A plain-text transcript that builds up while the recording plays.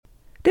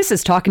This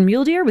is Talkin'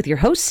 Mule Deer with your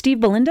hosts Steve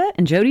Belinda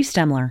and Jody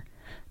Stemler.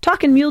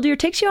 Talkin' Mule Deer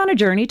takes you on a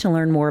journey to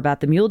learn more about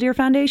the Mule Deer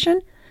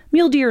Foundation,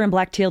 mule deer and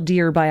black-tailed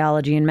deer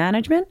biology and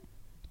management,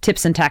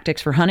 tips and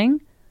tactics for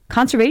hunting,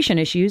 conservation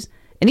issues,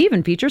 and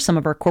even features some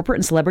of our corporate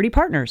and celebrity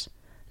partners.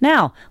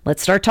 Now,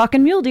 let's start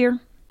talking mule deer.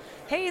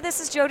 Hey,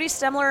 this is Jody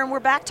Stemler, and we're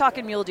back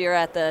talking mule deer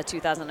at the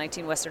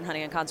 2019 Western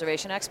Hunting and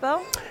Conservation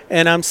Expo.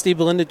 And I'm Steve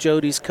Belinda,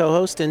 Jody's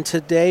co-host, and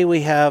today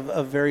we have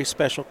a very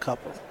special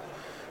couple.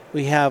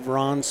 We have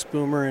Ron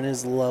Spoomer and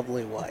his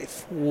lovely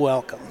wife.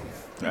 Welcome.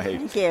 Hey,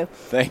 Thank you.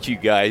 thank you,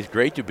 guys.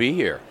 Great to be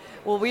here.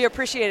 Well, we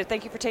appreciate it.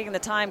 Thank you for taking the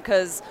time,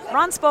 because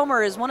Ron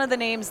Spoomer is one of the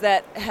names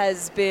that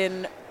has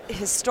been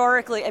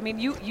historically, I mean,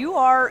 you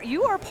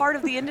are part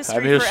of the industry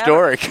I'm forever.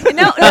 historic.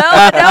 No,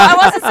 I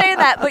wasn't saying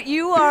that, but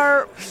you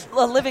are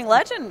a living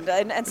legend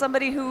and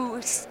somebody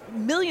who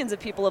millions of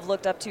people have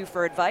looked up to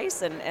for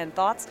advice and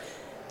thoughts.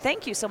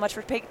 Thank you so much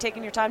for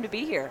taking your time to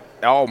be here.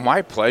 Oh,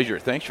 my pleasure.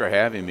 Thanks for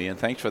having me, and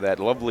thanks for that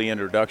lovely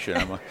introduction.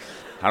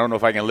 I don't know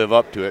if I can live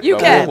up to it. You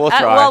but can. We'll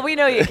try. Well, we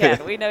know you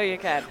can. We know you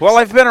can. Well,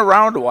 I've been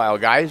around a while,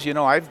 guys. You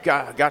know, I've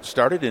got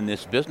started in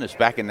this business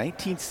back in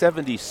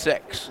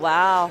 1976.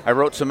 Wow. I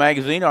wrote some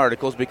magazine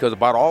articles because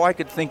about all I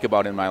could think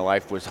about in my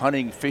life was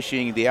hunting,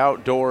 fishing, the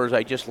outdoors.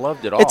 I just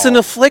loved it all. It's an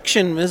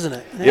affliction, isn't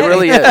it? It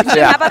really is.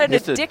 Yeah. How about an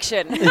It's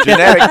addiction? a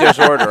genetic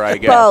disorder, I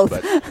guess.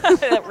 Both.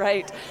 But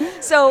Right.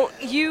 So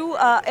you,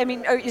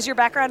 is your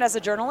background as a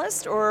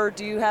journalist, or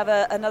do you have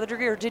another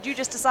degree, or did you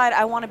just decide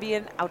I want to be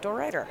an outdoor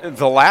writer?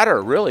 the latter,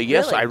 really.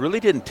 Yes, Really? I really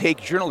didn't take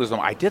journalism.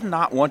 I did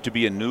not want to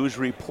be a news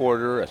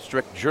reporter, a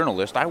strict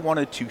journalist. I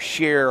wanted to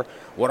share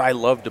what I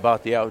loved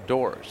about the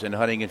outdoors and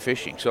hunting and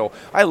fishing. So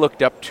I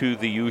looked up to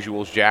the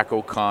usuals, Jack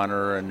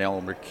O'Connor and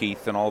Elmer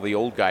Keith and all the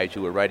old guys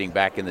who were writing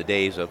back in the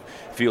days of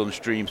Field and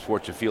Stream,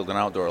 Sports of Field and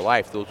Outdoor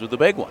Life. Those were the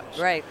big ones.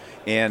 Right.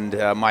 And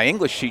my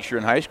English teacher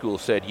in high school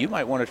said, you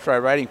might want to try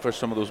writing for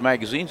some of those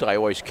magazines I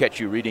always catch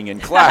you reading in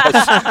class.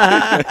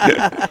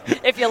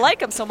 If you like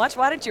them so much,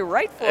 why don't you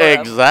write for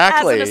them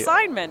Exactly. as an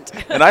assignment?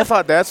 And I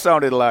thought that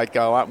sounded like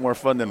a lot more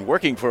fun than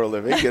working for a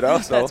living, you know.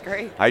 So That's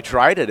great. I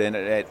tried it, and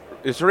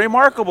it's a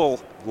remarkable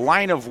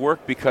line of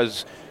work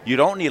because you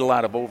don't need a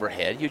lot of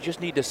overhead. You just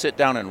need to sit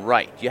down and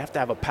write. You have to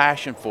have a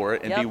passion for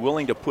it and be Yep.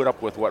 willing to put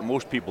up with what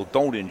most people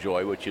don't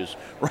enjoy, which is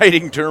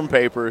writing term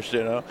papers,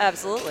 you know.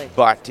 Absolutely.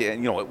 But, you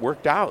know, it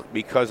worked out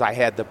because I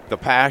had the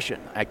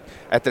passion.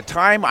 At the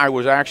time, I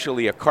was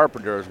actually a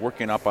carpenter. I was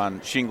working up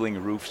on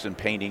shingling roofs and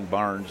painting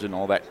barns and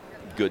all that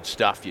good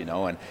stuff, you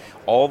know. And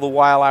all the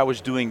while I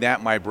was doing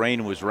that, my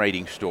brain was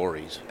writing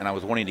stories. And I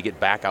was wanting to get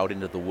back out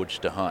into the woods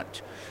to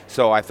hunt.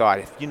 So I thought,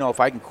 if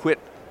I can quit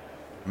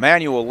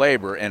manual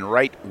labor and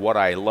write what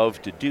I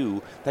love to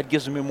do, that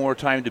gives me more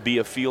time to be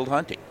a field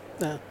hunting.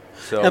 Yeah.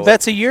 So Now,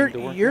 Betsy, it you're seemed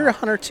to work a out.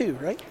 hunter too,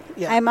 right?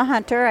 Yeah. I'm a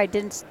hunter. I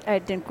didn't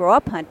grow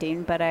up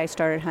hunting, but I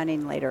started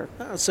hunting later.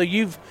 So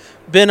you've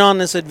been on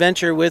this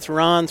adventure with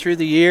Ron through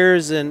the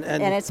years, and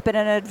And it's been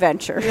an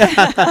adventure.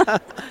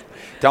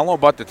 Tell them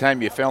about the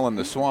time you fell in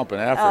the swamp in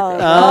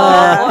Africa.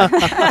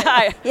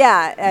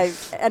 Yeah, I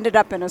ended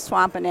up in a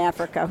swamp in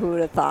Africa. Who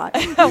would have thought?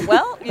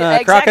 Well, yeah,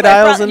 exactly.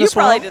 crocodiles in the You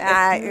probably swamp? did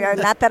that.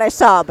 Not that I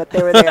saw, but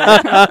they were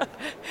there.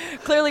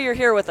 Clearly you're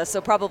here with us,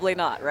 so probably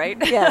not, right?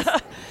 Yes.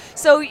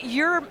 So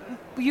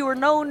you were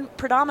known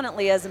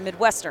predominantly as a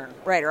Midwestern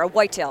writer, a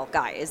whitetail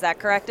guy. Is that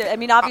correct? I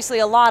mean, obviously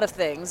a lot of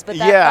things, but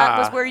that Yeah.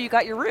 was where you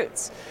got your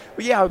roots.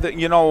 Yeah,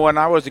 when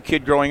I was a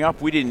kid growing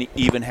up, we didn't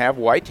even have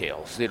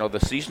whitetails. You know, the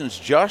seasons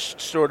just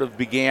sort of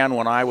began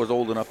when I was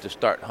old enough to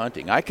start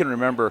hunting. I can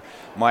remember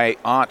my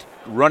aunt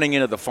running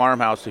into the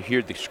farmhouse to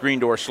hear the screen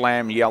door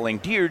slam, yelling,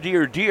 "Deer,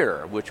 deer,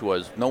 deer," which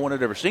was, no one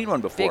had ever seen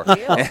one before. Big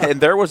deal. And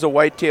there was a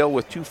whitetail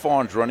with two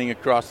fawns running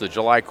across the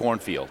July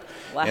cornfield.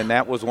 Wow. And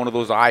that was one of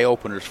those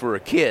eye-openers for a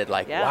kid,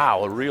 like, Yeah.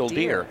 wow, a real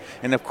deer.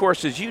 And, of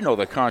course, as you know,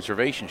 the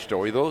conservation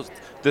story,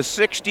 the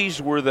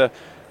 60s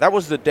that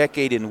was the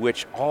decade in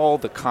which all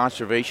the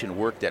conservation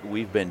work that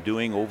we've been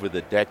doing over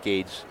the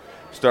decades,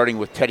 starting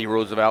with Teddy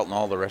Roosevelt and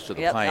all the rest of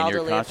the Yep, pioneer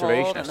Alder Leopold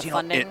conservationists, and the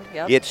funding,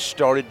 yep. it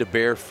started to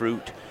bear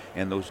fruit,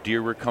 and those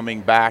deer were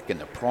coming back,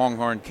 and the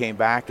pronghorn came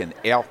back, and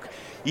elk.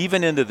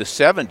 Even into the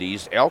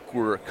 70s, elk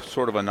were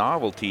sort of a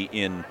novelty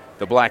in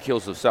the Black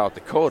Hills of South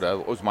Dakota.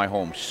 It was my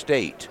home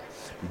state.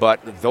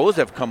 But those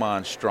have come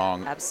on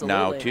strong now,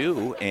 Absolutely.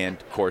 too, and,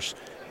 of course,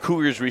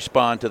 cougars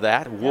respond to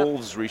that.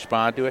 Wolves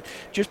respond to it.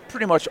 Just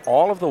pretty much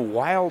all of the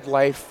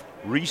wildlife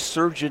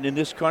resurgent in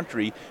this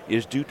country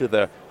is due to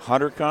the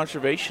hunter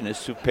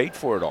conservationists who paid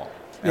for it all.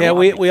 And yeah,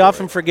 lobbied we for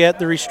often it. forget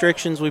the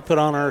restrictions we put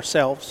on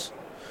ourselves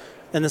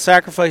and the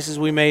sacrifices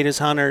we made as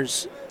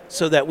hunters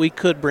so that we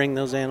could bring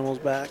those animals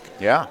back.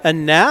 Yeah.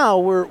 And now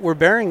we're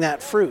bearing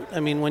that fruit. I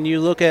mean, when you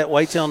look at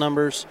whitetail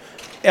numbers,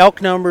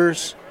 elk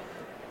numbers,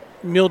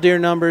 mule deer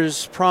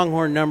numbers,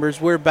 pronghorn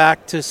numbers, we're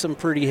back to some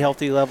pretty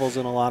healthy levels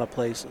in a lot of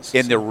places.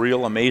 And the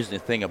real amazing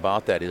thing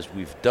about that is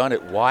we've done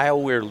it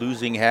while we're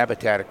losing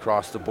habitat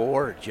across the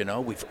board. You know,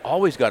 we've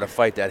always got to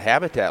fight that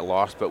habitat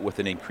loss, but with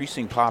an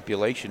increasing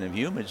population of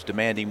humans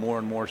demanding more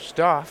and more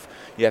stuff,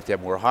 you have to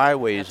have more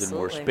highways and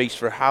more Absolutely. space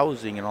for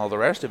housing and all the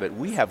rest of it.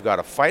 We have got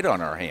a fight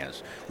on our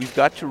hands. We've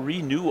got to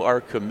renew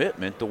our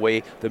commitment the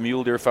way the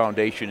Mule Deer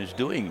Foundation is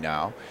doing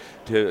now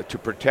to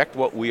protect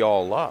what we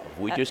all love.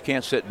 We just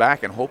can't sit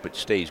back and hope it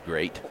stays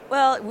great.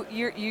 Well,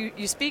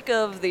 you speak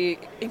of the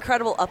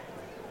incredible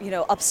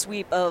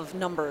upsweep of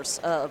numbers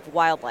of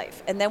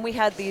wildlife, and then we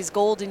had these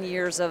golden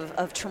years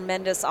of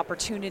tremendous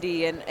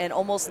opportunity and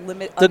almost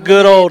The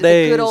good old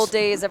days. The good old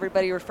days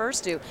everybody refers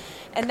to,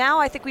 and now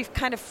I think we've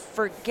kind of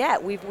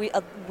forget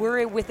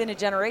we're within a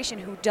generation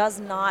who does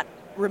not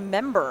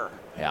remember.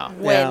 Yeah.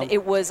 When Yeah.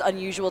 it was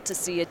unusual to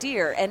see a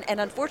deer. And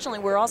unfortunately,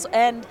 we're also,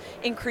 and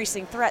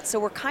increasing threats. So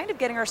we're kind of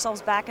getting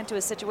ourselves back into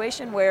a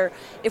situation where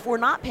if we're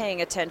not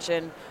paying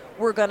attention,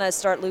 we're going to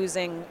start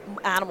losing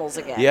animals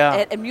again.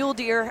 Yeah. And mule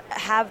deer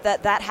have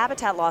that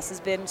habitat loss has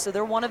been, so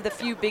they're one of the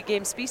few big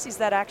game species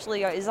that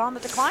actually is on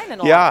the decline in a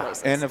lot of Yeah,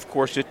 places. and of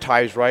course it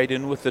ties right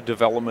in with the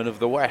development of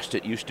the West.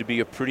 It used to be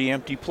a pretty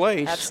empty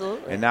place.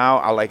 Absolutely. And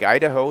now, like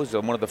Idaho is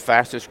one of the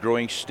fastest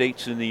growing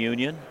states in the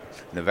union.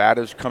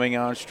 Nevada's coming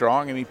on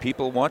strong. I mean,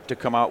 people want to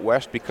come out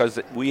west because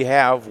we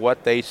have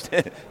what they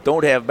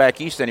don't have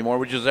back east anymore,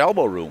 which is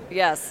elbow room.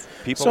 Yes.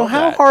 People So love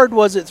how that. hard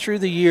was it through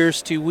the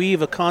years to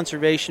weave a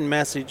conservation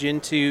message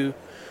into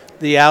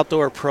the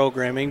outdoor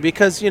programming?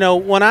 Because, you know,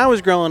 when I was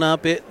growing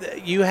up,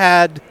 you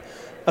had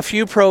a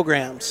few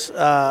programs.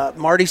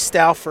 Marty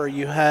Stauffer,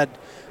 you had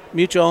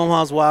Mutual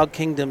Omaha's Wild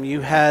Kingdom, you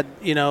had,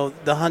 you know,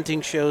 the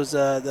hunting shows,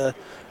 the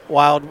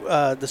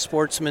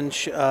Sportsman,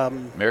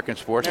 American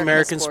Sportsman.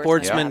 American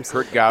Sportsman. Yeah,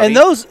 Kurt Gowdy.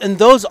 And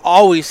those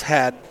always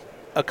had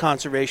a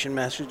conservation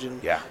message.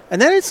 Yeah.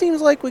 And then it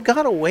seems like we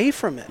got away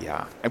from it.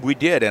 Yeah, and we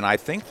did, and I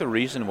think the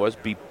reason was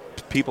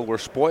people were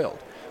spoiled.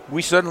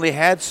 We suddenly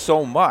had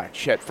so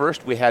much. At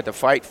first, we had to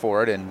fight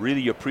for it and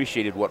really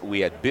appreciated what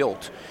we had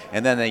built.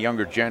 And then the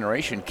younger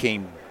generation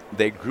came,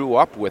 they grew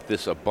up with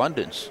this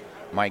abundance.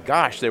 My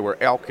gosh, there were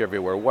elk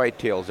everywhere,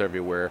 whitetails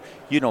everywhere.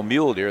 You know,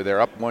 mule deer,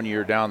 they're up one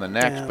year, down the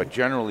next, Yeah. but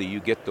generally you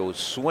get those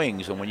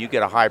swings, and when you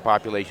get a high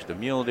population of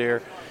mule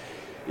deer,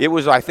 it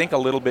was, I think, a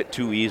little bit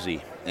too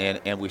easy,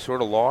 and we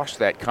sort of lost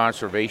that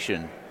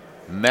conservation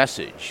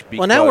message.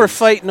 Well, now we're because-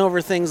 fighting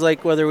over things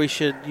like whether we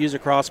should use a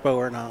crossbow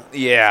or not.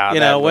 Yeah, You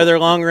that know, little- whether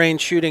long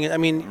range shooting. I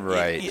mean,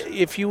 Right.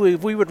 if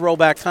we would roll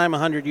back time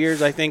 100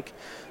 years, I think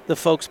the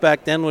folks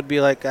back then would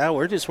be like,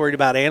 we're just worried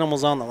about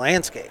animals on the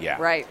landscape. Yeah.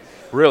 Right.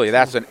 Really,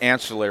 that's an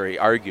ancillary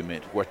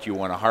argument, what you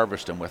want to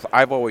harvest them with.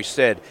 I've always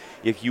said,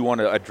 if you want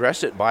to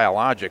address it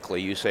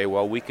biologically, you say,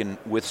 well, we can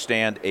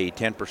withstand a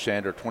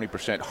 10% or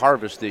 20%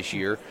 harvest this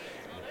year.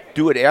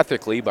 Do it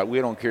ethically, but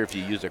we don't care if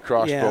you use a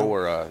crossbow Yeah.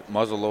 or a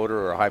muzzleloader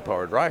or a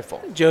high-powered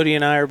rifle. Jody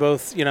and I are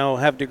both, you know,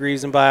 have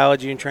degrees in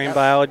biology and trained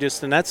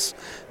biologists, and that's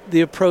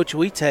the approach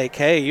we take.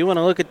 Hey, you want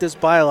to look at this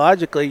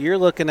biologically, you're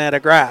looking at a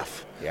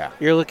graph. Yeah.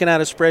 You're looking at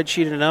a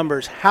spreadsheet of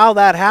numbers. How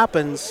that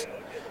happens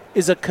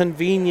is a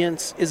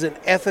convenience, is an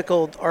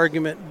ethical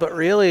argument, but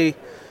really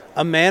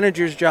a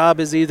manager's job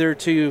is either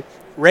to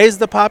raise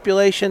the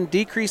population,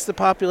 decrease the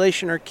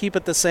population, or keep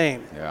it the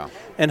same. Yeah.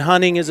 And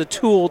hunting is a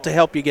tool to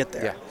help you get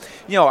there. Yeah.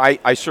 You know,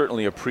 I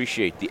certainly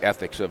appreciate the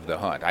ethics of the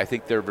hunt. I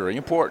think they're very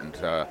important.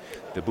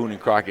 The Boone and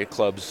Crockett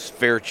Club's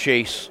fair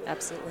chase,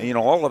 Absolutely. you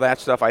know, all of that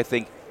stuff, I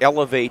think,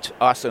 elevates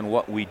us and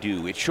what we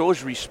do. It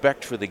shows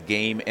respect for the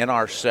game and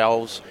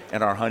ourselves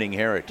and our hunting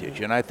heritage,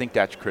 and I think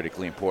that's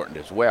critically important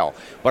as well.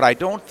 But I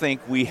don't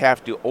think we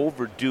have to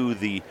overdo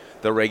the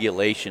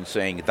regulation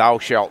saying, thou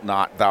shalt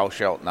not, thou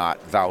shalt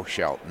not, thou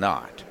shalt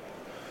not.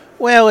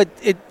 Well,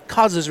 it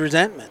causes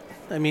resentment.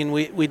 I mean,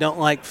 we don't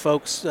like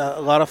folks,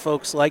 a lot of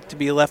folks like to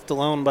be left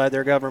alone by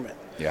their government.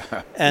 Yeah.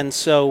 And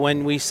so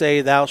when we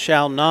say thou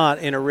shalt not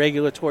in a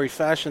regulatory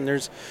fashion,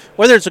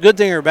 whether it's a good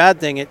thing or a bad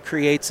thing, it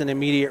creates an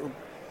immediate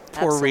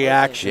poor Absolutely.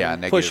 reaction, Yeah,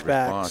 negative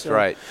pushback. response, So-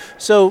 right.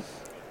 So,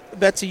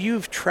 Betsy,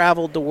 you've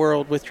traveled the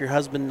world with your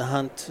husband to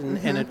hunt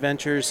and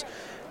adventures.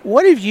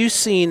 What have you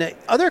seen?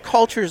 Other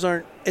cultures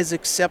aren't as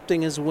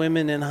accepting as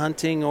women in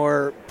hunting,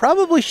 or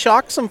probably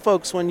shocked some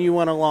folks when you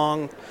went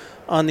along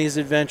on these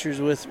adventures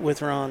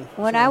with Ron.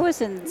 When I was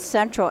in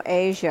Central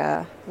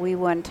Asia, we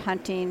went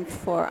hunting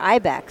for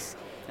ibex.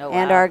 Oh,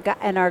 And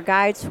wow. our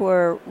guides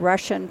were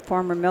Russian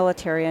former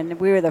military, and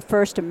we were the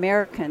first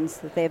Americans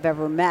that they've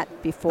ever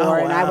met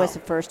before. Oh, And I wow. was the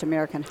first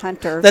American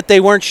hunter. That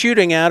they weren't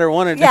shooting at or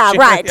wanted to yeah, shoot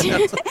right.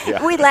 at.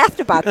 Yeah. We laughed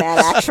about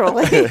that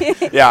actually.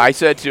 Yeah, I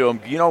said to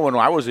him, you know, when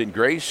I was in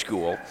grade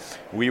school,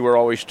 we were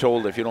always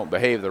told if you don't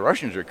behave, the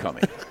Russians are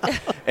coming.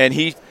 And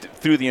he,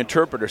 through the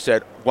interpreter,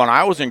 said, when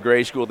I was in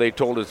grade school, they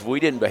told us if we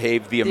didn't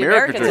behave, the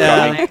Americans are Americans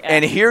coming. are coming.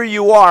 And here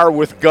you are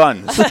with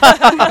guns.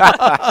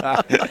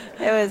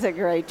 It was a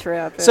great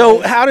trip. It So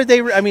was- how did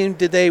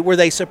they? Were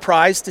they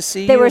surprised to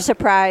see They you? were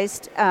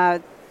surprised.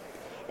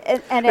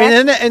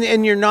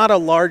 And you're not a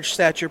large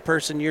stature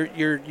person.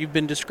 You've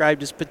been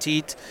described as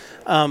petite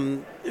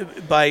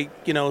by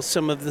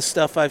some of the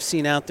stuff I've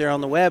seen out there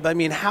on the web. I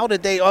mean, how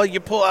did they? Oh, you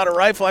pull out a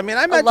rifle. I mean,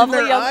 I imagine a lovely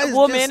their young eyes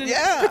woman,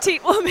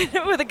 petite woman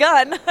with a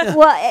gun.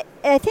 Well,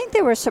 I think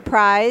they were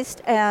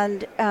surprised,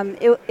 and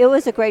it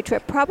was a great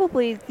trip.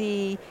 Probably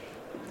the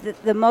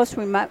most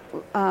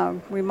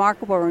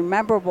remarkable or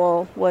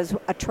memorable was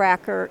a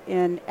tracker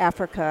in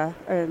Africa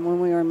when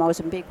we were in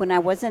Mozambique, when I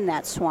was in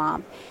that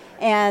swamp.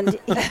 And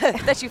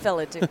that you fell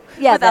into.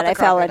 Yeah, that I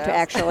fell into,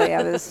 actually.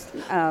 I was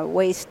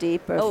waist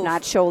deep, if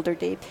not shoulder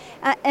deep.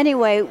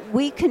 Anyway,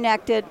 we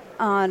connected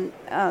on,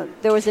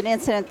 there was an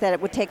incident that it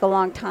would take a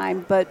long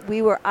time, but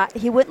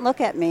he wouldn't look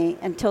at me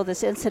until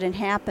this incident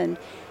happened.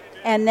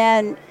 And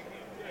then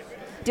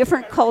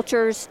different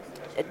cultures,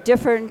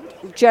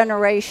 different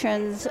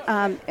generations,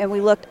 and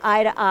we looked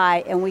eye to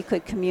eye, and we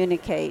could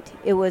communicate.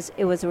 It was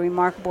a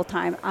remarkable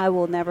time. I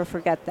will never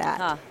forget that.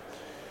 Huh.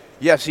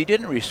 Yes, he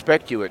didn't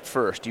respect you at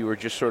first. You were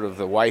just sort of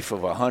the wife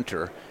of a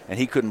hunter, and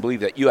he couldn't believe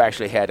that you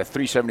actually had a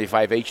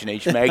 .375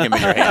 H&H Magnum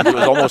in your hand. It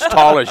was almost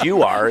tall as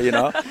you are,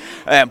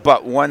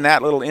 But when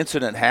that little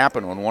incident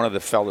happened, when one of the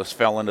fellas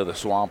fell into the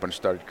swamp and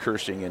started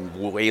cursing and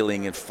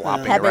wailing and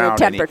flopping around. Having a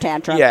temper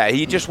tantrum. Yeah,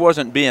 he just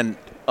wasn't being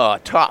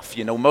tough,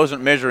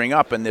 wasn't measuring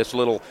up, and this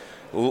little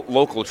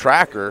local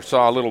tracker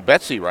saw little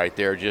Betsy right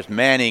there just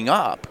manning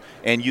up.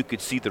 And you could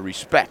see the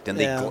respect. And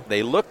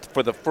they looked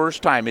for the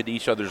first time at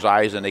each other's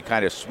eyes, and they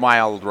kind of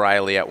smiled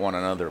wryly at one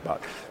another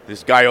about,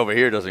 this guy over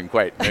here doesn't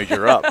quite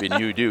measure up, and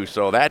you do.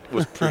 So that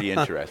was pretty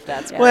interesting.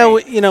 That's great. Well,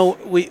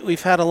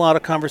 we've had a lot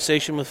of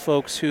conversation with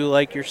folks who,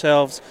 like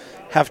yourselves,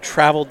 have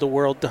traveled the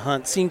world to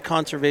hunt, seen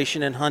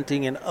conservation and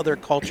hunting in other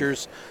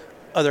cultures,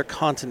 other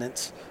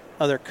continents,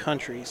 other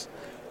countries.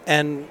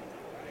 And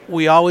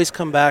we always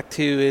come back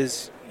to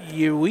is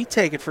we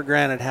take it for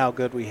granted how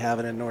good we have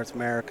it in North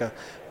America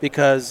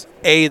because,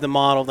 A, the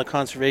model, the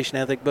conservation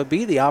ethic, but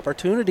B, the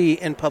opportunity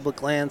in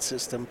public land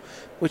system,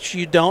 which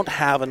you don't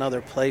have in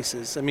other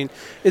places. I mean,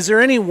 is there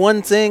any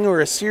one thing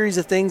or a series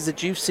of things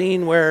that you've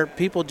seen where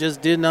people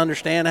just didn't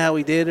understand how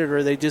we did it,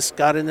 or they just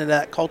got into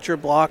that culture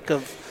block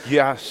of...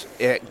 Yes,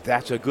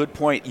 that's a good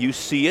point. You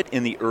see it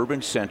in the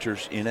urban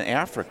centers in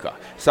Africa.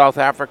 South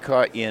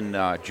Africa in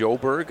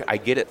Joburg, I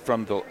get it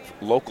from the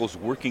locals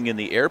working in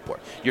the airport.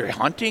 You're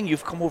hunting?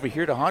 You've come over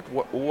here to hunt?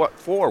 What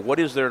for? What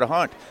is there to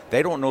hunt?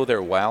 They don't know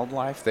their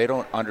wildlife. They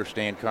don't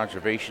understand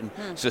conservation,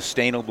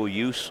 sustainable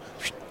use.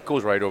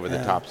 Goes right over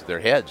the tops of their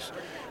heads.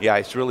 Yeah,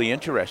 it's really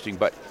interesting.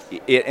 But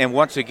and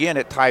once again,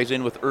 it ties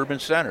in with urban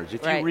centers.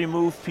 If you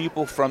remove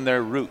people from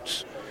their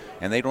roots,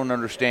 and they don't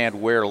understand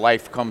where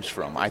life comes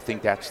from, I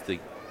think that's the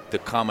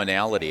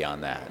commonality on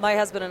that. My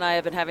husband and I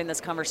have been having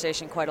this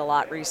conversation quite a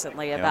lot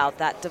recently about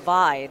that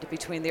divide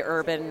between the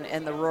urban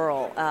and the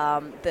rural.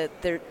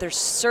 There's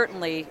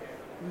certainly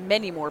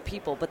many more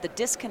people, but the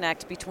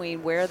disconnect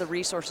between where the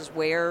resources,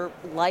 where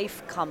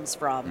life comes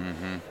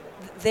from,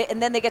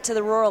 and then they get to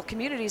the rural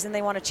communities and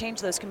they want to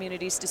change those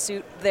communities to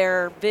suit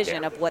their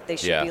vision of what they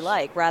should be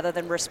like, rather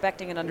than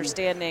respecting and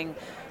understanding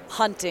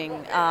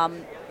hunting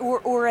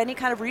or any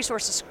kind of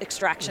resource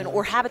extraction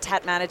or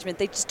habitat management.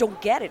 They just don't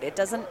get it. It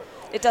doesn't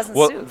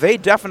suit. They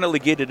definitely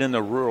get it in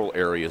the rural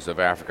areas of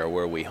Africa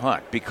where we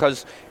hunt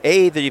because,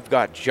 A, they've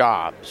got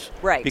jobs.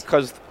 Right.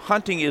 Because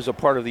hunting is a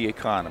part of the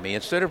economy.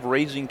 Instead of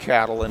raising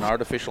cattle and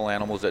artificial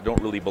animals that don't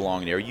really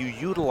belong there, you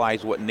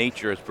utilize what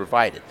nature has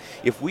provided.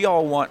 If we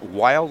all want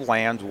wild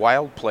lands,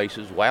 wild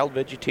places, wild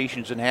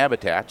vegetations and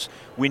habitats,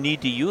 we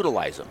need to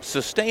utilize them.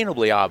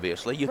 Sustainably,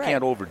 obviously. You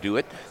can't overdo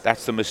it.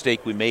 That's the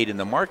mistake we made in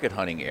the market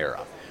hunting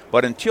era.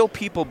 But until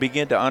people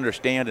begin to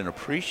understand and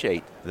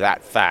appreciate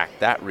that fact,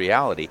 that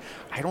reality,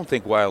 I don't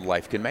think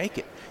wildlife can make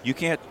it. You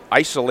can't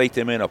isolate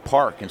them in a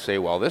park and say,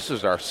 well, this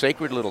is our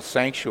sacred little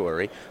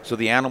sanctuary, so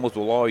the animals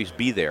will always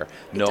be there.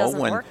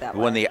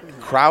 When the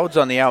crowds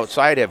on the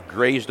outside have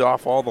grazed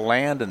off all the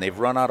land and they've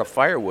run out of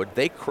firewood,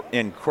 they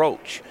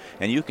encroach.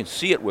 And you can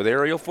see it with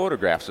aerial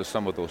photographs of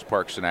some of those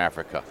parks in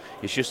Africa.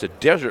 It's just a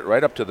desert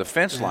right up to the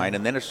fence line,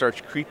 and then it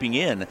starts creeping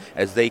in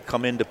as they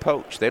come in to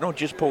poach. They don't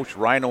just poach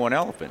rhino and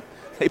elephant.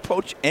 They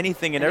poach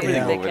anything and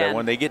everything over there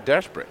when they get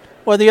desperate.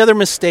 Well, the other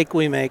mistake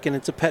we make, and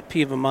it's a pet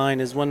peeve of mine,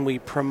 is when we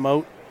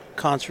promote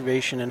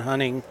conservation and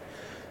hunting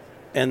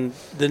and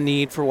the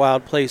need for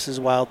wild places,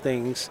 wild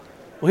things,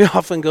 we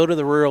often go to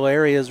the rural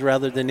areas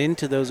rather than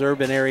into those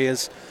urban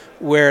areas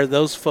where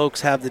those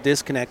folks have the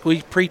disconnect.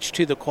 We preach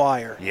to the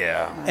choir.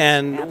 Yeah.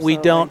 And Absolutely.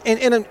 we don't,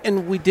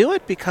 and we do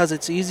it because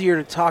it's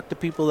easier to talk to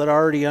people that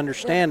already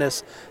understand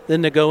us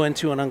than to go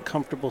into an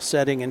uncomfortable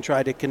setting and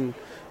try to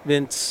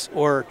convince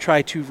or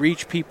try to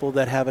reach people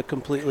that have a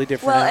completely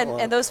different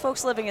outlook. And those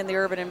folks living in the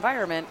urban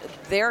environment,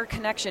 their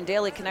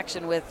daily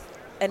connection with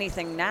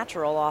anything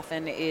natural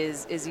often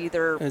is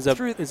either is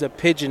a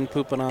pigeon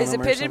pooping on them. Is a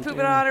pigeon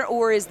pooping on it,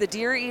 or is the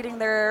deer eating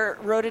their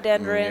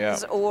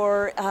rhododendrons,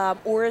 or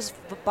is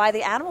by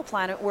the animal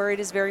planet where it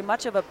is very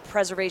much of a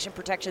preservation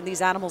protection.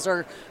 These animals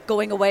are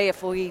going away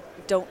if we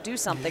don't do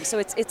something. So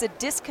it's a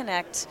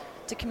disconnect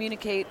to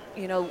communicate,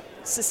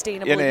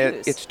 sustainable And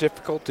use. it's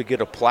difficult to get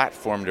a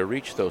platform to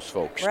reach those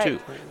folks, Right. too.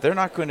 They're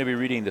not going to be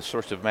reading the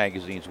sorts of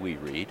magazines we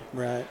read.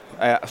 Right.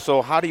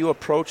 So how do you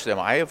approach them?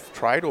 I have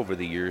tried over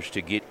the years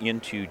to get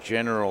into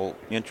general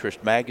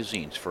interest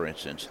magazines, for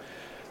instance.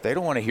 They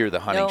don't want to hear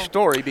the hunting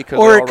story because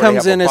or they it already comes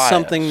have a in as bias.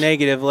 something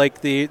negative.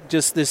 Like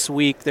just this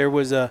week, there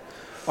was a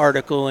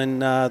article in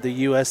the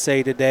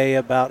USA Today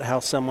about how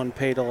someone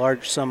paid a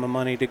large sum of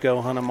money to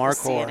go hunt a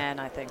markhor. CNN,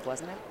 I think,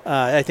 wasn't it?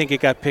 I think it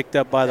got picked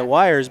up by the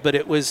wires, but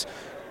it was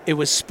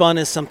spun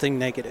as something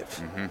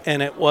negative.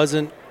 And it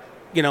wasn't,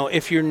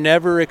 if you're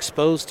never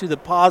exposed to the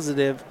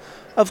positive,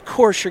 of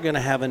course you're going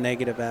to have a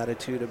negative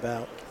attitude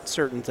about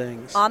certain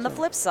things. On the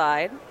flip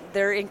side,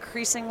 there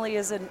increasingly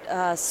is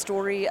a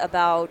story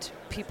about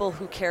people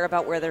who care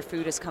about where their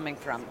food is coming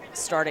from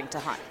starting to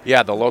hunt.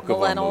 Yeah, the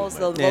locavore Millennials,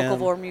 movement. the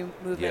locavore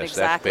movement, Yes, that's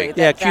exactly. big.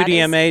 Yeah, That is-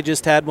 QDMA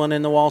just had one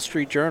in the Wall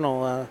Street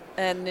Journal.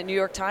 and the New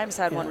York Times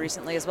had one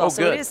recently as well. Oh,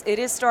 So good. it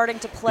is starting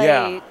to play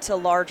Yeah. to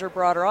larger,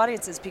 broader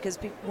audiences because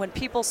when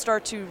people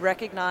start to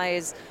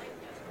recognize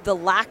the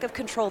lack of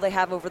control they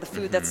have over the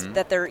food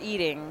that they're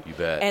eating, You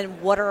bet. and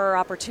what are our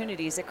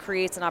opportunities, it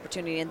creates an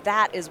opportunity, and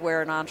that is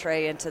where an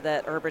entree into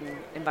the urban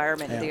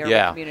environment, the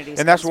urban communities.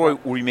 And that's comes why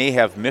from. we may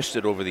have missed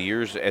it over the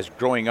years as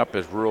growing up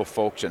as rural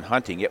folks and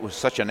hunting. It was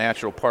such a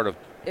natural part of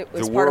It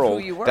was the part of who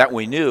world you were. that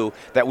we knew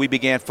that we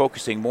began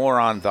focusing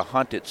more on the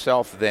hunt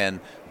itself than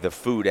the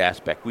food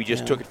aspect. We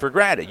just took it for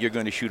granted. You're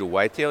going to shoot a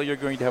whitetail, you're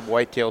going to have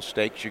whitetail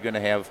steaks, you're going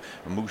to have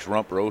a moose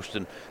rump roast,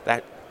 and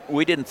that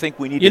we didn't think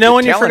we needed to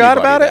when you tell forgot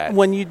about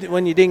anybody it?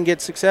 When you didn't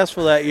get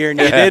successful that year and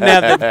you didn't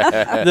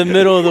have the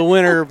middle of the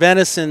winter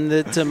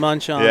venison to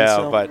munch on. Yeah,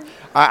 so. but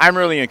I'm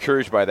really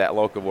encouraged by that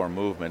locavore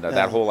movement.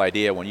 That whole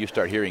idea when you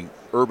start hearing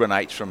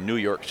urbanites from New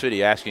York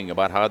City asking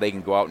about how they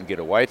can go out and get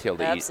a whitetail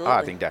to eat. Absolutely.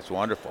 I think that's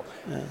wonderful.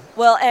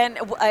 Well, and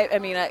I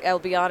mean, I'll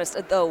be honest,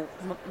 though,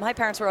 my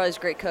parents were always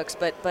great cooks,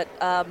 but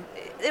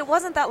it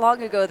wasn't that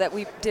long ago that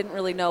we didn't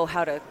really know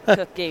how to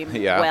cook game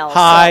Yeah. well.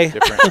 High,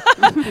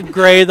 Different.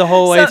 gray the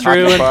whole way So-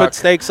 through and Buck. put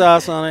steak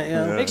sauce on it.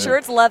 Yeah. Make sure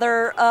it's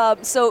leather.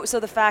 So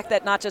the fact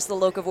that not just the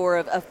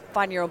locavore of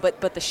find your own,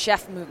 but the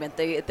chef movement,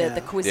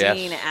 the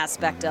cuisine Yes.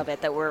 aspect of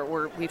it, that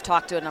we've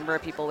talked to a number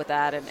of people with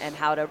that, and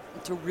how to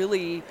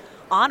really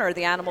honor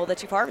the animal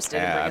that you've harvested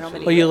and bring it home and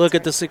Absolutely. eat Well, you it. look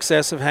at the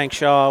success of Hank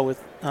Shaw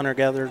with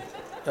hunter-gatherer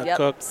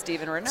cook,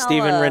 Stephen Ranella.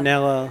 Stephen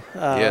Ranella.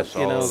 Yes,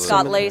 all of Scott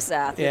some of the-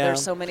 Lasath. Yeah.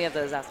 There's so many of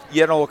those out there.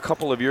 You know, a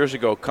couple of years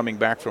ago, coming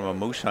back from a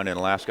moose hunt in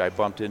Alaska, I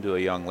bumped into a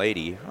young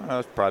lady,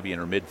 probably in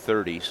her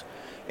mid-30s,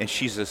 and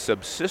she's a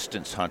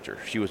subsistence hunter.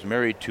 She was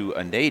married to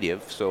a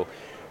native, so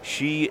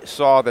she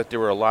saw that there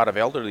were a lot of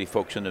elderly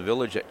folks in the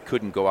village that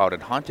couldn't go out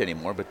and hunt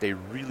anymore, but they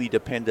really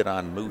depended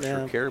on moose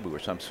or caribou or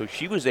something. So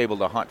she was able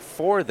to hunt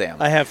for them.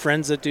 I have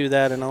friends that do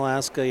that in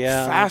Alaska.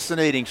 Yeah.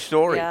 Fascinating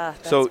story. Yeah,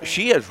 that's so very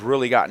she has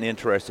really gotten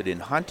interested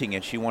in hunting,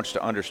 and she wants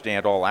to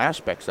understand all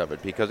aspects of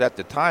it, because at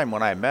the time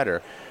when I met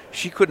her,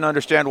 she couldn't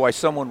understand why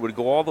someone would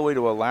go all the way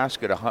to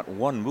Alaska to hunt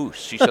one moose.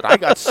 She said, I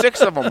got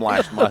 6 of them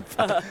last month.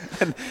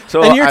 And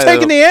you're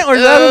taking the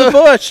antlers out of the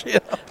bush.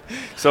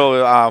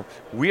 So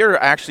we are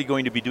actually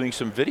going to be doing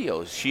some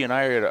videos. She and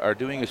I are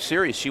doing a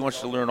series. She wants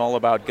to learn all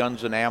about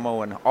guns and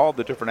ammo and all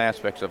the different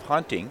aspects of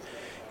hunting.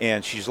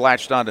 And she's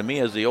latched onto me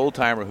as the old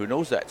timer who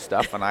knows that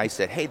stuff. And I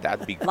said, hey,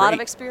 that'd be great. A lot of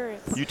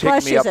experience. You take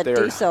Plus, me she's up a there.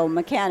 diesel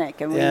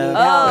mechanic, and we Yeah. need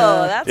Oh,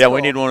 help. that's Yeah, cool.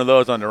 we need one of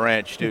those on the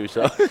ranch, too.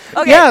 So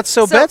Okay, Yeah,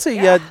 so Betsy,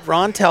 yeah.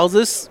 Ron tells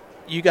us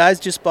you guys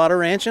just bought a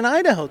ranch in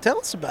Idaho. Tell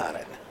us about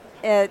it.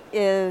 It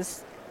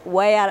is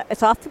way out.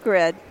 It's off the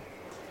grid.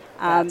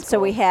 That's So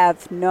we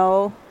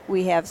cool.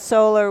 we have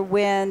solar,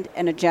 wind,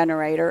 and a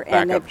generator.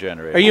 and backup if-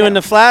 generator. Are you in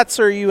the flats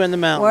or are you in the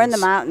mountains? We're in the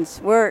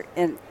mountains.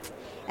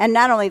 And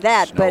not only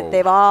that, Snow. but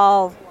they've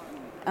all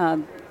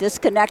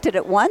disconnected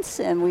at once,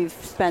 and we've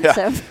spent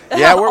some.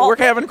 Yeah, we're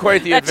having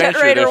quite the That adventure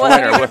generator this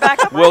wasn't winter. even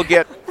back up We'll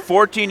get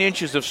 14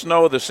 inches of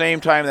snow the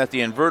same time that the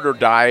inverter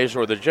dies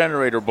or the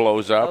generator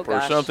blows up Oh, or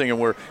gosh. something, and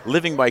we're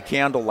living by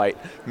candlelight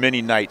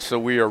many nights. So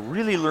we are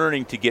really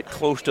learning to get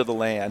close to the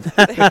land.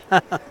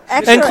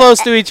 Actually, and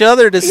close to each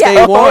other to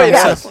stay warm.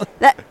 yeah. So-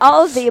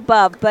 All of the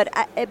above, but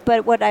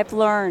what I've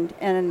learned,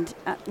 and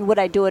would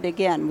I do it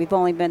again? We've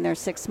only been there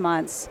 6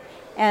 months,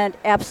 and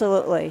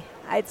absolutely,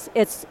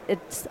 it's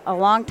a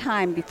long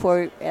time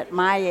before, at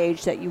my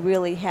age, that you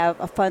really have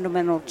a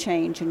fundamental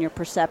change in your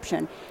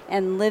perception,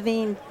 and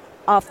living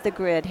off the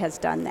grid has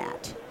done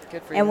that.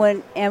 Good for And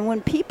you.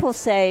 when people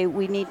say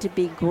we need to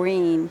be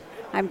green,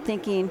 I'm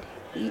thinking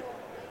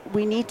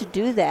we need to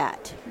do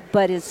that,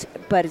 but it's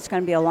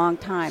going to be a long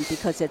time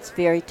because it's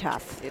very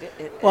tough.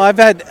 Well,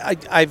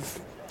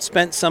 I've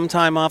spent some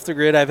time off the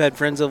grid. I've had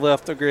friends that live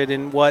off the grid,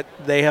 and what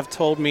they have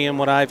told me and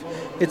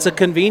it's a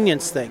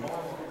convenience thing.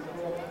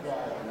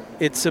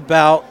 It's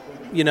about,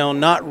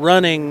 not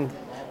running.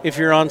 If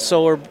you're on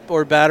solar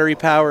or battery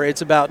power,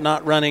 it's about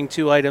not running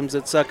 2 items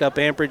that suck up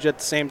amperage at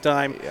the same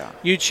time. Yeah.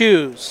 You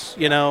choose,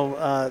 you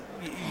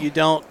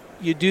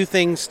do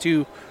things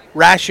to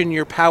ration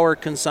your power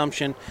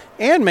consumption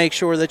and make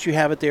sure that you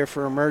have it there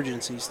for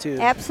emergencies too.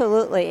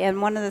 Absolutely.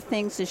 And one of the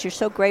things is you're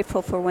so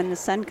grateful for when the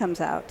sun comes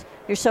out.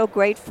 You're so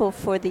grateful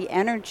for the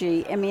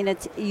energy. I mean,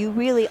 you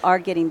really are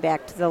getting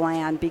back to the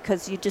land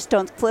because you just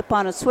don't flip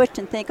on a switch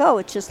and think, oh,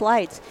 it's just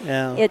lights.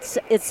 Yeah. It's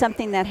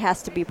something that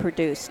has to be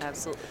produced.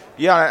 Absolutely.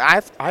 Yeah,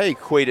 I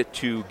equate it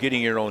to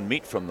getting your own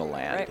meat from the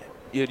land.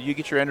 Right. You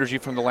get your energy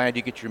from the land,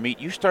 you get your meat.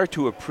 You start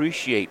to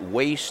appreciate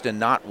waste and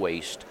not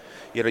waste.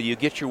 You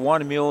get your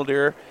one mule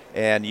deer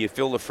and you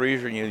fill the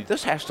freezer and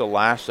this has to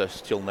last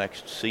us till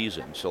next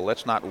season, so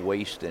let's not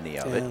waste any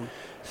of it.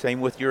 Same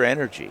with your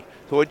energy.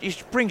 So it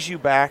just brings you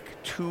back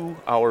to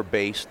our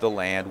base, the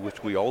land,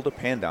 which we all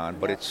depend on,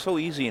 but it's so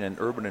easy in an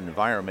urban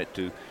environment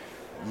to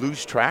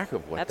lose track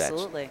of what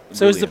Absolutely. that's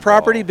So really is the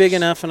property involves. big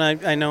enough, and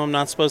I know I'm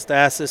not supposed to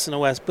ask this in the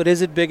West, but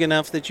is it big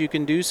enough that you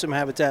can do some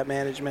habitat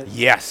management?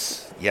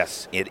 Yes,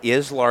 it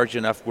is large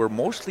enough. We're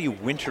mostly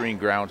wintering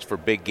grounds for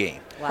big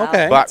game. Wow.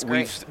 Okay. But That's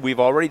great. we've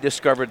already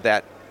discovered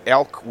that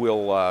elk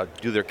will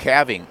do their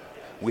calving.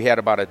 We had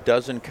about a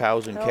dozen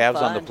cows and calves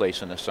on the fun.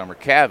 place in the summer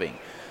calving.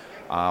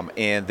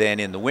 And then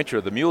in the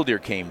winter, the mule deer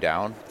came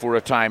down for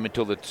a time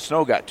until the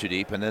snow got too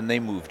deep, and then they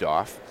moved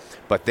off.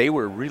 But they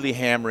were really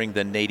hammering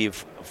the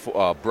native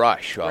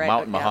brush, Right,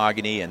 mountain yeah.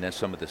 mahogany, and then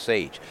some of the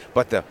sage.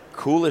 But the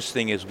coolest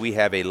thing is we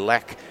have a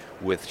lek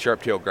with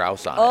sharp-tailed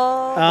grouse on it. Oh,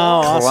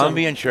 awesome.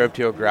 Colombian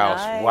sharp-tailed grouse.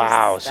 Nice.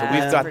 Wow. So we've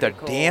That's got the pretty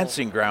cool.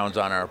 dancing grounds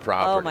on our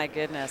property. Oh my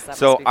goodness. That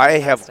So must be I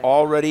have fantastic.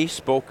 already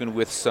spoken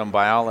with some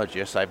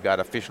biologists. I've got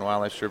a Fish and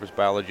Wildlife Service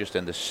biologist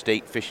and the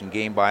state fish and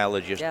game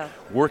biologist Yeah.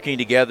 working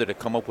together to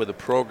come up with a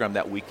program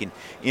that we can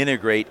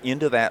integrate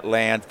into that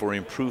land for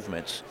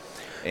improvements.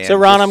 And So,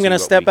 Ron, just I'm see going to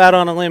what step we out can-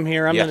 on a limb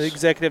here. I'm the Yes.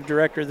 executive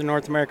director of the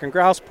North American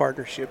Grouse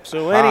Partnership.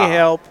 So, Aha. any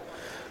help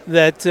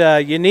that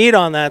you need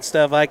on that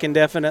stuff, I can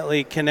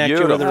definitely connect you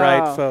with the Beautiful.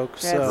 right Oh,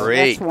 folks. that's- So.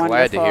 Great. that's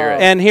Glad to hear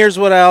wonderful. it. And here's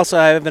what I also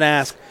haven't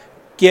asked: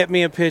 get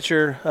me a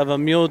picture of a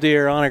mule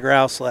deer on a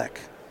grouse lek.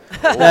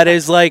 That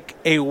is like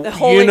a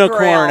holy unicorn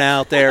grail.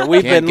 out there.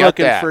 We've Can't been get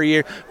looking that. for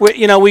years.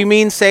 We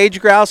mean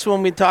sage grouse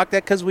when we talk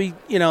that because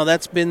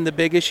that's been the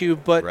big issue.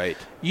 But Right.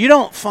 you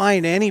don't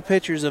find any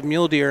pictures of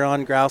mule deer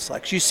on grouse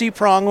leks. You see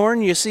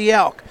pronghorn, you see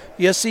elk,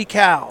 you see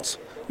cows,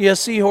 you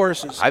see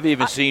horses. I've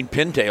even seen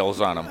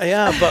pintails on them.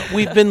 Yeah, but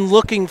we've been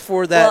looking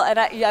for that. Well,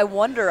 and I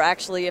wonder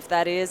actually if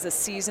that is a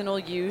seasonal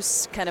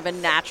use, kind of a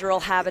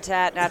natural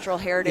habitat, natural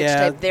heritage Yeah.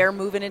 type. They're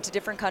moving into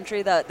different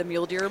country. The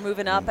mule deer are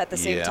moving up at the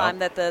same Yeah. time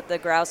that the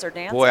grouse are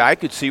dancing. Boy, I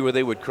could see where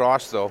they would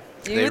cross, though.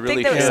 You they would really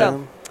think there was can.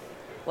 some.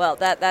 Well,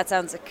 that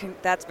sounds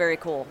that's very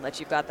cool that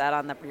you've got that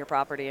on your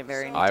property and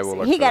very neat I to will see.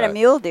 look He for got a that.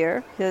 mule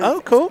deer. Oh,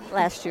 cool.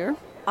 Last year.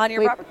 On your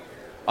We- property.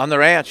 On the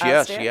ranch, yes,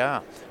 Outstanding. yeah.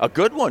 A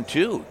good one,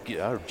 too.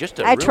 Just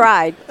a I really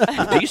tried.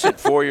 decent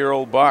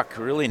 4-year-old buck,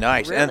 really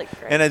nice. Really and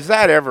great. and is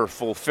that ever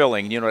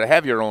fulfilling? To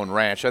have your own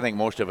ranch. I think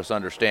most of us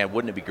understand.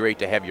 Wouldn't it be great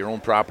to have your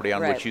own property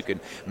on Right. which you can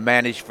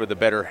manage for the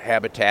better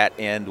habitat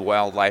and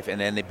wildlife, and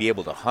then be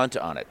able to hunt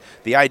on it?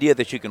 The idea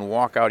that you can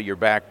walk out of your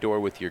back door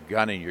with your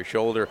gun in your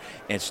shoulder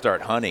and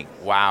start hunting.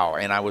 Wow!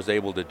 And I was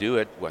able to do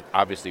it,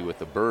 obviously with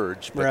the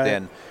birds, but Right.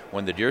 then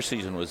when the deer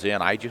season was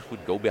in, I just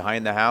would go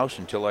behind the house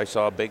until I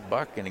saw a big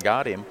buck and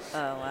got him. Oh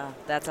wow,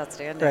 that's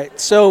outstanding. Right.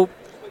 So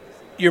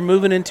you're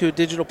moving into a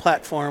digital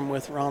platform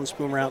with Ron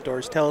Spoomer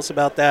Outdoors. Tell us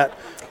about that.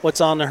 What's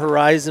on the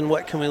horizon?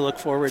 What can we look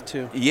forward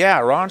to? Yeah,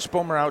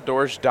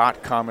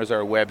 RonSpomeroutdoors.com is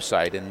our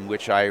website in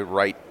which I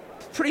write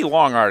pretty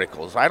long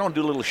articles. I don't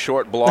do little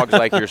short blogs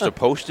like you're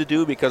supposed to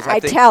do because I I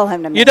think tell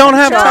him to You make don't it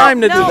have short.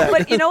 time to do no, that.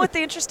 but you know what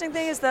the interesting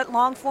thing is that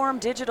long form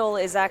digital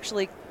is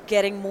actually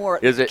getting more.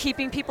 Is it?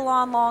 Keeping people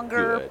on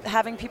longer, Good.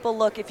 having people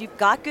look. If you've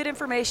got good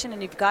information and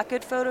you've got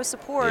good photo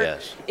support,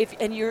 Yes.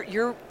 and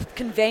you're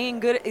conveying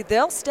good,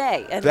 they'll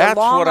stay. And That's the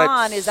long what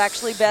I- on is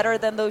actually better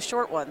than those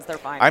short ones they're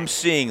finding. I'm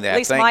seeing that. At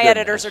least thank my goodness.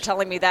 editors are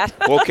telling me that.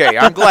 Okay,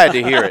 I'm glad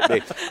to hear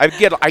it.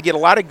 I get a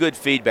lot of good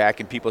feedback,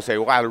 and people say,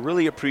 "Well, I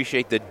really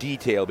appreciate the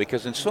detail,"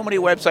 because in so many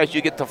websites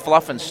you get the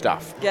fluff and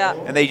stuff. Yeah.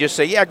 And they just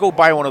say, "Yeah, go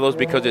buy one of those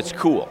because it's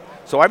cool."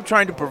 So I'm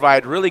trying to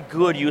provide really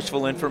good,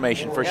 useful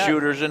information for Yeah.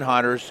 shooters and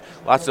hunters,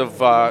 lots of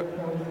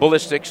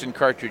ballistics and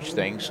cartridge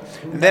things.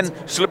 And then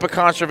slip a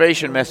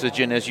conservation message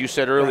in, as you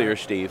said earlier,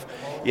 Steve.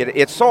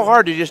 It's so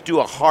hard to just do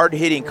a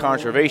hard-hitting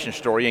conservation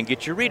story and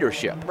get your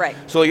readership. Right.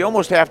 So you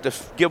almost have to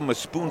give them a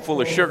spoonful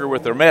of sugar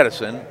with their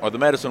medicine, or the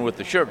medicine with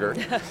the sugar,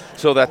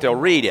 so that they'll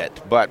read it.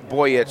 But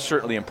boy, it's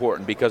certainly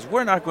important because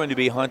we're not going to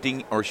be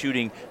hunting or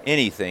shooting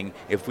anything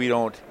if we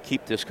don't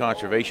keep this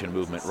conservation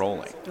movement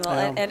rolling.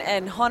 Well,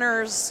 and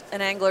hunters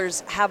and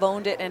anglers have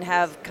owned it and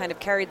have kind of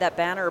carried that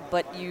banner,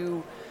 but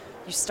you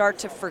start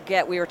to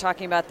forget. We were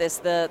talking about this.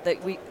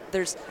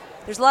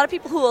 There's a lot of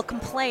people who will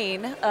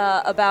complain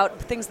about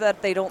things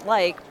that they don't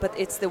like, but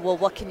it's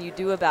what can you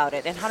do about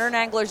it? And hunter and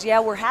anglers, yeah,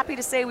 we're happy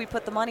to say we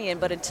put the money in,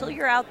 but until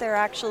you're out there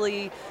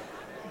actually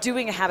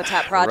doing a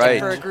habitat project Right.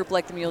 for a group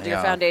like the Mule Deer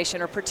Yeah.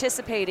 Foundation or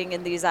participating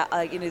in these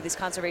these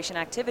conservation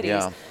activities.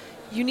 Yeah.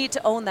 you need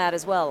to own that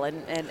as well.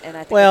 And I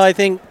think well, I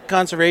think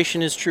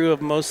conservation is true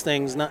of most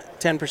things. Not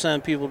 10%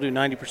 of people do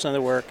 90% of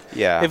the work.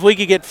 Yeah. If we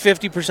could get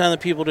 50% of the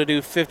people to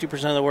do 50%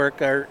 of the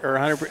work, or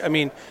 100%, I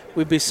mean,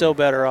 we'd be so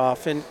better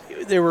off. And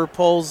there were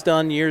polls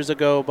done years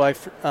ago by,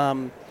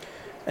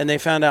 and they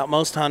found out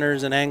most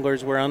hunters and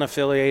anglers were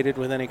unaffiliated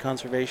with any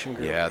conservation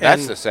group. Yeah,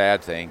 that's and the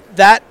sad thing.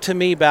 that to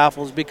me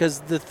baffles, because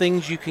the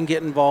things you can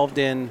get involved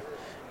in,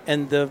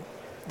 and the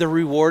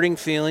rewarding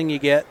feeling you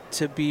get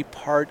to be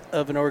part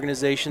of an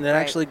organization that Right.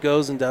 actually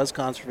goes and does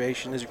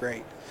conservation is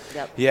great.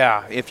 Yep.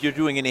 Yeah, if you're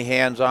doing any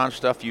hands-on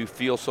stuff, you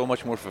feel so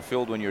much more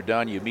fulfilled when you're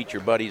done. You meet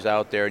your buddies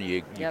out there, and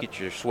you Yep. get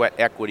your sweat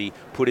equity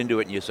put into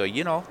it, and you say,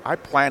 you know, I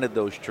planted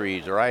those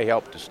trees, or I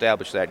helped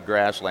establish that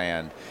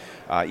grassland.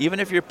 Even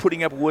if you're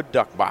putting up wood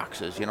duck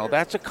boxes, you know,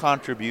 that's a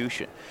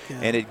contribution.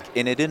 Yeah.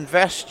 And it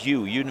invests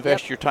you. You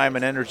invest Yep. your time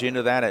and energy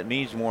into that, it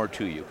means more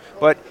to you.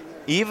 But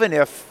even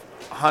if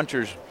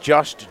hunters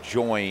just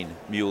join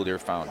Mule Deer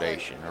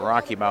Foundation or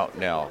Rocky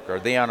Mountain Elk or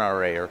the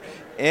NRA or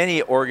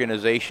any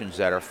organizations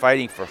that are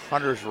fighting for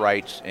hunters'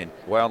 rights and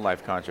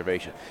wildlife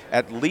conservation,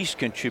 at least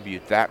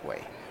contribute that way,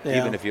 Yeah.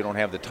 even if you don't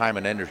have the time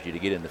and energy to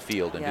get in the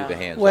field and Yeah. do the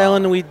hands-on. Well,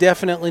 and we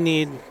definitely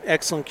need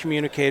excellent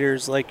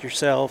communicators like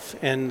yourself,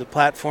 and the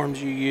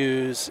platforms you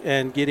use,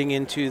 and getting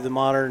into the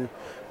modern,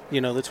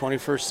 the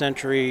 21st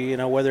century,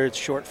 whether it's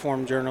short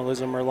form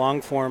journalism or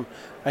long form.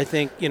 I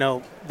think,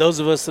 those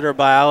of us that are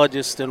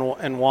biologists and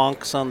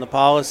wonks on the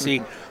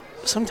policy,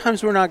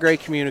 sometimes we're not great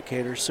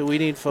communicators. So we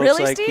need folks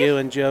Really, like Steve? you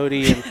and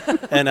Jody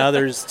and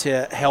others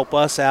to help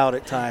us out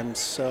at times.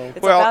 So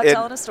It's Well, about it-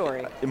 telling a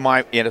story.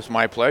 It's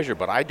my pleasure,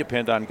 but I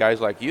depend on guys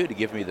like you to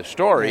give me the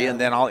story, Yeah.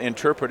 and then I'll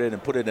interpret it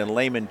and put it in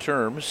layman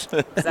terms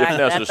if Exactly.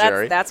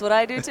 necessary. That's what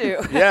I do too.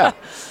 Yeah,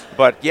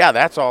 but yeah,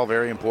 that's all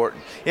very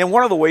important. And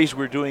one of the ways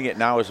we're doing it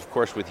now is, of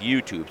course, with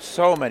YouTube.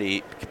 So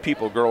many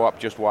people grow up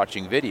just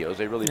watching videos;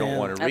 they really don't Yeah.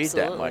 want to read that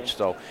Absolutely. much.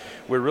 So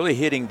we're really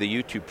hitting the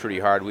YouTube pretty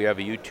hard. We have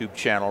a YouTube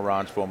channel,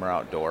 Ron's Foamer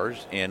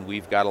Outdoors, and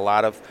we've got a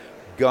lot of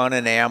gun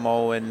and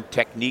ammo and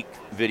technique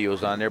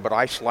videos on there. But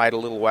I slide a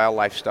little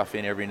wildlife stuff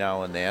in every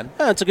now and then.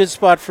 yeah, it's a good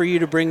spot for you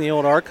to bring the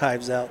old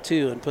archives out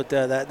too, and put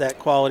that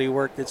quality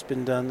work that's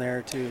been done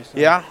there too. So.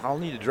 Yeah, I'll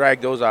need to drag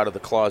those out of the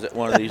closet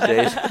one of these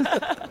days.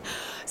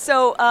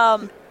 So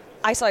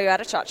I saw you at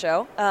a SHOT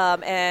Show,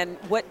 and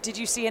what did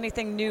you see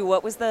anything new?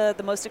 What was the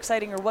most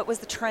exciting, or what was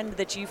the trend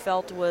that you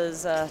felt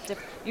was different?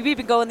 You've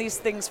been going these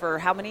things for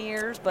how many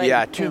years? But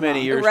Yeah, too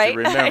many years right? to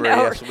remember. I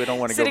know. Yes, we don't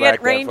want to go Sitting back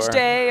at range that far.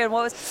 day, and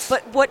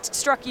what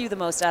struck you the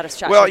most out of SHOT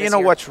Show Well, this you know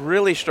year? what's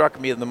really struck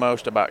me the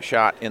most about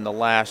SHOT in the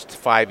last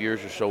 5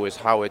 years or so is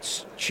how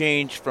it's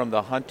changed from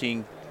the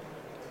hunting,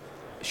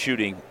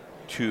 shooting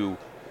to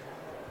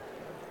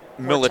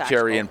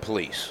military tactical. and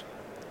police,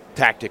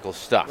 tactical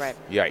stuff.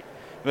 Right.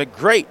 But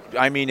great.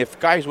 I mean, if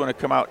guys want to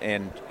come out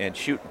and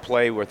shoot and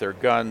play with their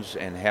guns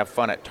and have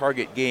fun at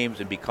target games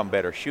and become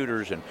better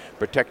shooters and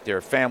protect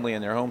their family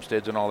and their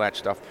homesteads and all that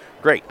stuff,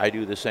 great. I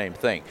do the same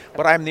thing.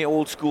 But I'm the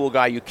old school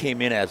guy who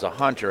came in as a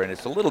hunter, and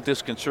it's a little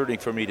disconcerting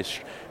for me to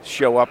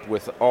show up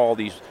with all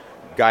these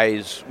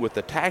guys with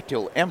the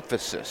tactile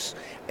emphasis.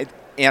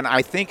 And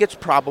I think it's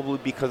probably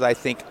because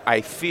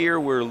I fear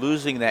we're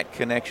losing that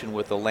connection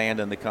with the land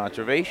and the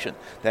conservation.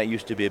 That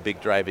used to be a big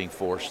driving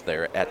force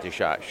there at the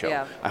SHOT Show.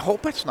 Yeah. I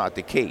hope that's not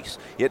the case.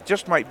 It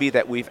just might be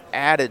that we've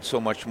added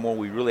so much more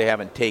we really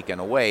haven't taken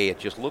away. It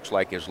just looks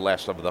like there's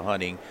less of the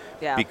hunting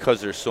Yeah. because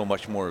there's so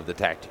much more of the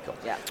tactical.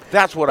 Yeah.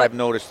 That's what I've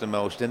noticed the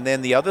most. And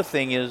then the other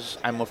thing is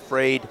I'm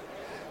afraid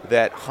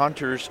that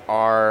hunters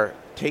are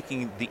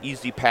taking the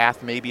easy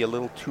path maybe a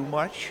little too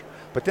much.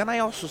 But then I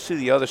also see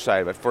the other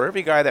side of it. For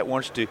every guy that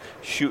wants to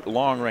shoot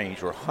long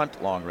range or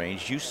hunt long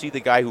range, you see the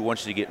guy who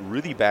wants to get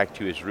really back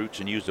to his roots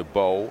and use a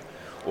bow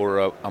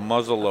or a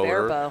muzzle bear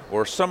loader bow.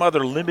 or some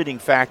other limiting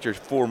factor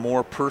for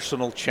more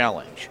personal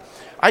challenge.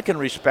 I can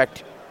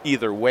respect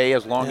either way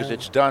as long as Yeah.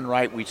 it's done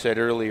right. We said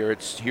earlier,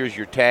 here's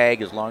your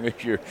tag. As long as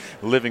you're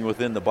living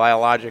within the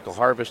biological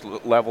harvest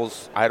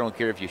levels, I don't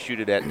care if you shoot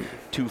it at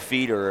 2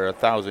 feet or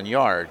 1,000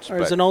 yards.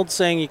 There's but- an old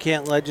saying, you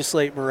can't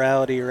legislate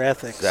morality or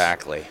ethics.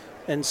 Exactly.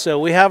 And so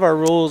we have our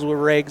rules with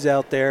regs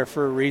out there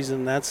for a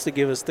reason. That's to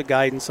give us the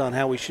guidance on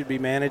how we should be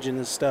managing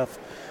this stuff.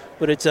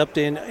 But it's up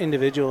to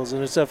individuals,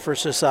 and it's up for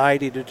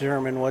society to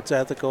determine what's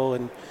ethical,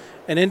 and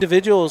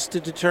individuals to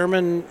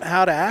determine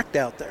how to act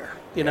out there.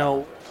 You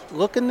know,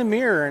 look in the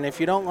mirror, and if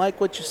you don't like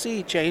what you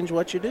see, change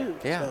what you do.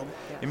 Yeah. So,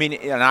 I mean,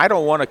 and I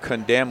don't want to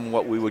condemn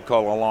what we would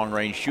call a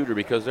long-range shooter,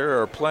 because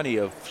there are plenty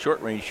of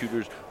short-range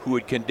shooters who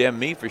would condemn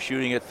me for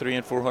shooting at 300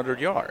 and 400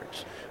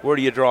 yards. Where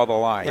do you draw the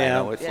line? Yeah. You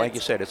know, it's like you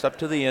said, it's up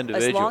to the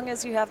individual. As long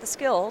as you have the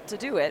skill to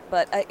do it.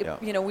 But,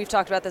 we've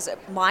talked about this.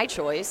 My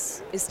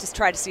choice is to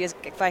try to see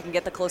if I can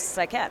get the closest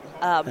I can.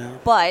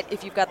 But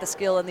if you've got the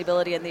skill and the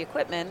ability and the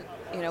equipment,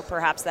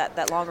 perhaps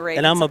that longer range.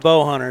 and I'm a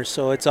bow hunter,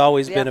 so it's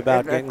always been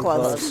about very getting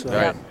close. close. So.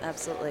 Right. Yeah,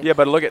 absolutely. Yeah,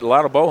 but look at a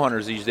lot of bow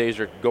hunters these days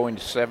are going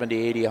to 70,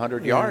 80,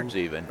 100 yards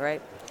even.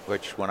 Right.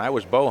 Which when I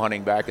was bow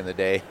hunting back in the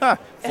day,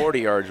 40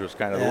 yards was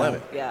kind of the Yeah.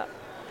 limit. Yeah.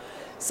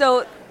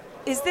 So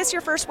Is this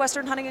your first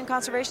Western Hunting and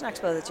Conservation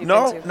Expo that you've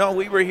been to? No,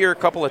 we were here a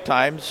couple of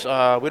times.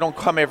 We don't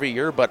come every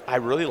year, but I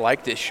really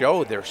like this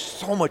show. There's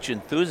so much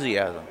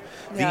enthusiasm.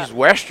 Yeah. These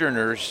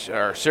Westerners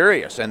are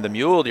serious, and the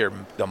mule deer,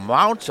 the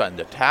mounts on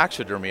the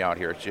taxidermy out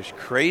here, it's just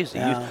crazy.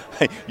 Yeah.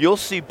 You'll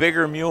see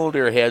bigger mule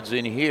deer heads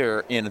in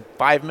here in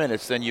 5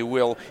 minutes than you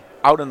will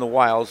out in the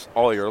wilds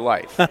all your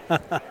life,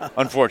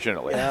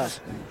 unfortunately. Yeah.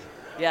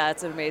 Yeah,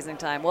 it's an amazing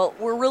time. Well,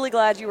 we're really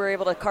glad you were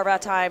able to carve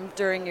out time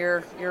during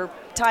your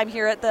time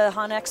here at the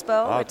Hunt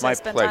Expo Oh, it's to my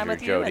spend pleasure, time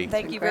with you. Jody. And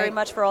thank you very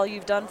much for all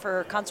you've done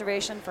for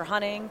conservation, for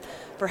hunting,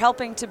 for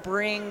helping to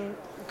bring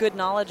good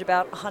knowledge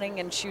about hunting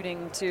and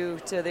shooting to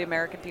the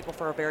American people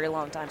for a very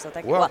long time. So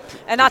thank you. Well,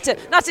 And not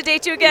to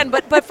date you again,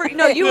 but for you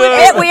We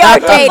are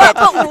dated.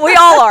 but we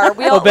all are.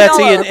 We all, Well,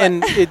 Betsy, we all are,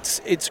 and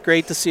it's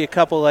great to see a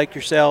couple like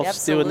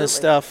yourselves doing this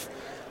Absolutely. stuff.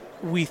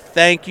 We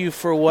thank you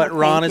for what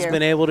Well, Ron thank has you.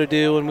 been able to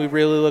do, and we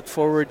really look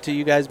forward to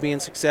you guys being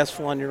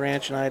successful on your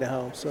ranch in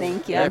Idaho. So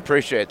Thank you. I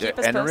appreciate Keep that.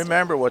 us And posted.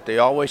 remember what they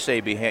always say,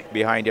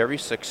 behind every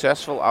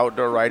successful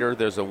outdoor writer,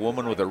 there's a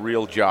woman with a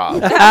real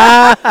job.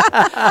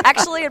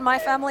 Actually, in my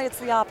family, it's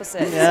the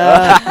opposite.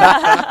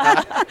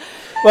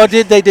 Well,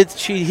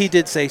 he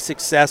did say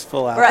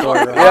successful outdoor.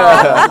 Right.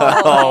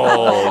 Right?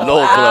 Oh,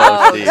 no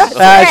close,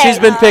 Steve. She's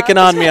been picking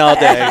on me all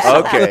day.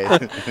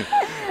 Okay.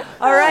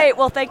 All right.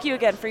 Well, thank you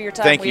again for your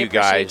time. Thank We you,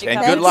 appreciate guys. you And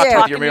coming good to luck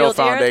Talkin' with your Mule Mule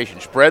Deer. Foundation.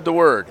 Spread the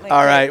word.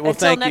 All right. Well,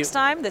 Until thank you. next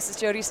time, this is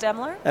Jody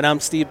Stemler. And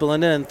I'm Steve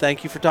Belinda, and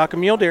thank you for talking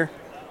mule deer.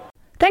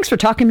 Thanks for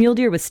talking mule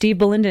deer with Steve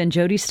Belinda and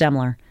Jody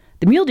Stemler.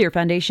 The Mule Deer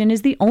Foundation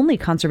is the only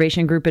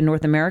conservation group in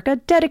North America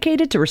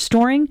dedicated to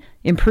restoring,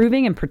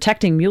 improving, and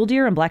protecting mule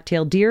deer and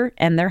black-tailed deer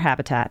and their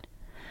habitat.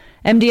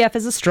 MDF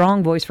is a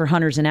strong voice for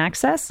hunters in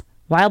access,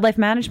 wildlife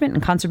management,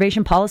 and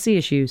conservation policy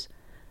issues.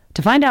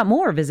 To find out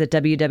more, visit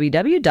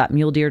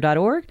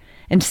www.muledeer.org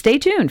and stay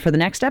tuned for the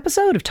next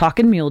episode of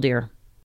Talkin' Mule Deer.